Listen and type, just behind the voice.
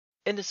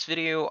In this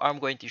video, I'm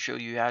going to show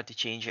you how to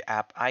change your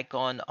app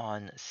icon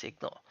on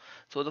Signal.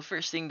 So the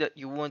first thing that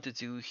you want to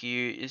do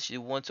here is you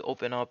want to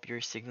open up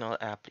your Signal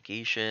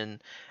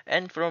application,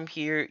 and from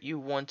here you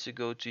want to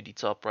go to the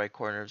top right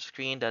corner of the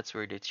screen. That's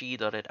where the three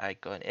dotted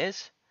icon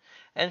is,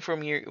 and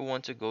from here you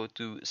want to go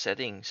to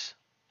settings.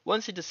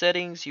 Once in the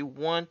settings, you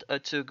want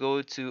to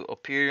go to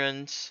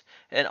appearance,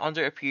 and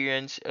under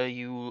appearance,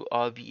 you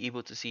be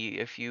able to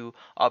see a few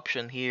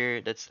option here.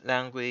 That's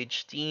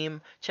language, theme,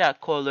 chat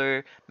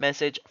color,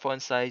 message,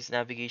 font size,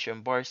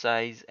 navigation bar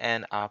size,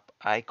 and app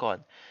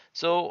icon.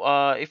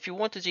 So if you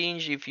want to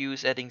change a few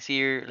settings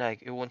here,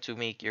 like you want to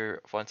make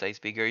your font size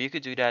bigger, you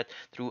could do that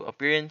through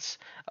appearance.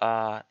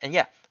 And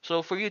yeah,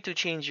 so for you to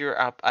change your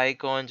app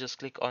icon, just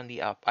click on the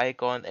app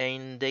icon,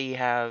 and they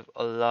have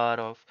a lot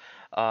of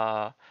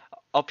uh,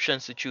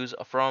 options to choose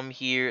from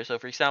here. So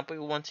for example,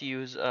 you want to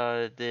use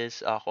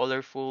this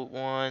colorful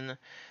one.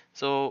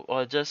 So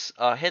just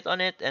hit on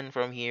it, and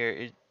from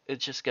here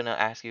it's just gonna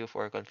ask you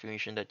for a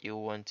confirmation that you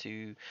want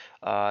to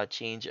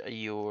change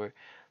your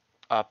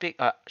app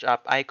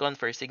icon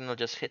for Signal.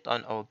 Just hit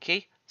on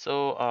OK.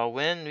 So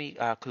when we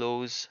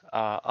close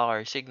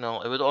our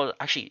Signal,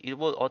 it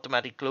will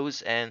automatically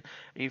close and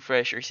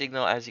refresh your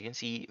Signal. As you can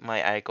see,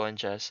 my icon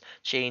just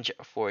changed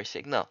for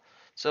Signal.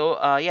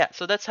 So yeah,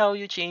 so that's how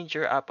you change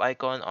your app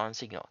icon on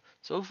Signal.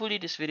 So hopefully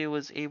this video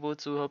was able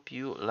to help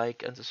you.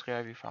 Like and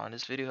subscribe if you found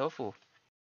this video helpful.